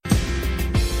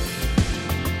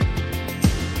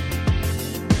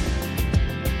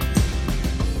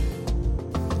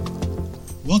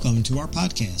Welcome to our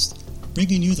podcast,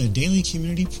 bringing you the daily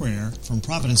community prayer from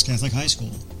Providence Catholic High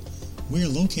School. We are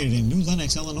located in New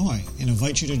Lenox, Illinois, and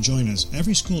invite you to join us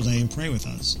every school day and pray with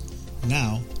us.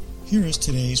 Now, here is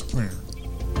today's prayer.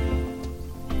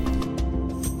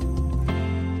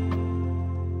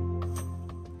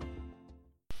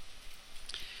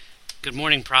 Good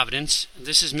morning, Providence.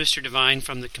 This is Mr. Devine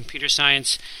from the Computer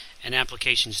Science and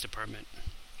Applications Department.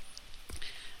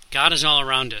 God is all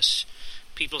around us.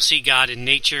 People see God in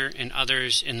nature and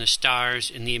others in the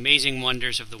stars and the amazing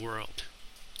wonders of the world.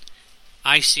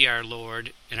 I see our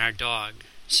Lord in our dog,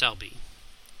 Selby.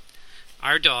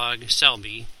 Our dog,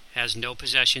 Selby, has no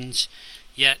possessions,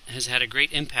 yet has had a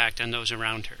great impact on those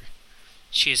around her.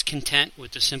 She is content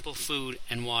with the simple food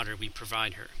and water we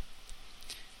provide her.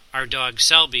 Our dog,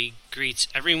 Selby, greets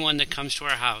everyone that comes to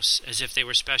our house as if they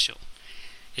were special.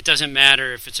 It doesn't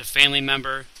matter if it's a family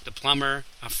member, the plumber,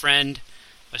 a friend,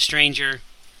 a stranger,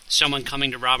 someone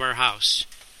coming to rob our house.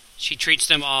 She treats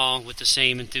them all with the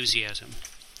same enthusiasm.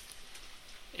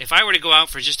 If I were to go out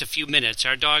for just a few minutes,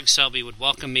 our dog Selby would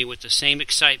welcome me with the same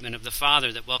excitement of the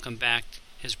father that welcomed back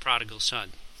his prodigal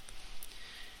son.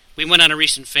 We went on a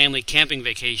recent family camping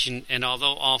vacation, and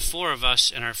although all four of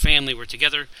us and our family were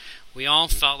together, we all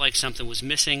felt like something was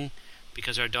missing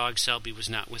because our dog Selby was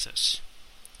not with us.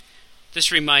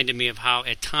 This reminded me of how,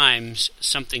 at times,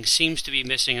 something seems to be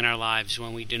missing in our lives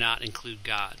when we do not include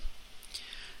God.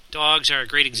 Dogs are a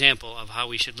great example of how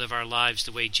we should live our lives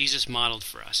the way Jesus modeled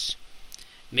for us.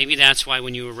 Maybe that's why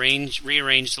when you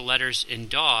rearrange the letters in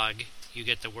dog, you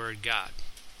get the word God.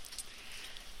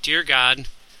 Dear God,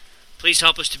 please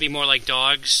help us to be more like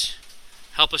dogs.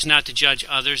 Help us not to judge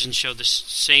others and show the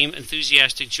same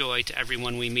enthusiastic joy to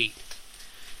everyone we meet.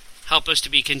 Help us to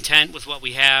be content with what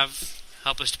we have.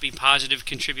 Help us to be positive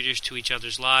contributors to each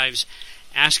other's lives,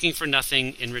 asking for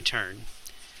nothing in return,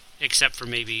 except for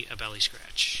maybe a belly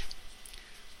scratch.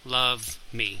 Love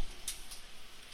me.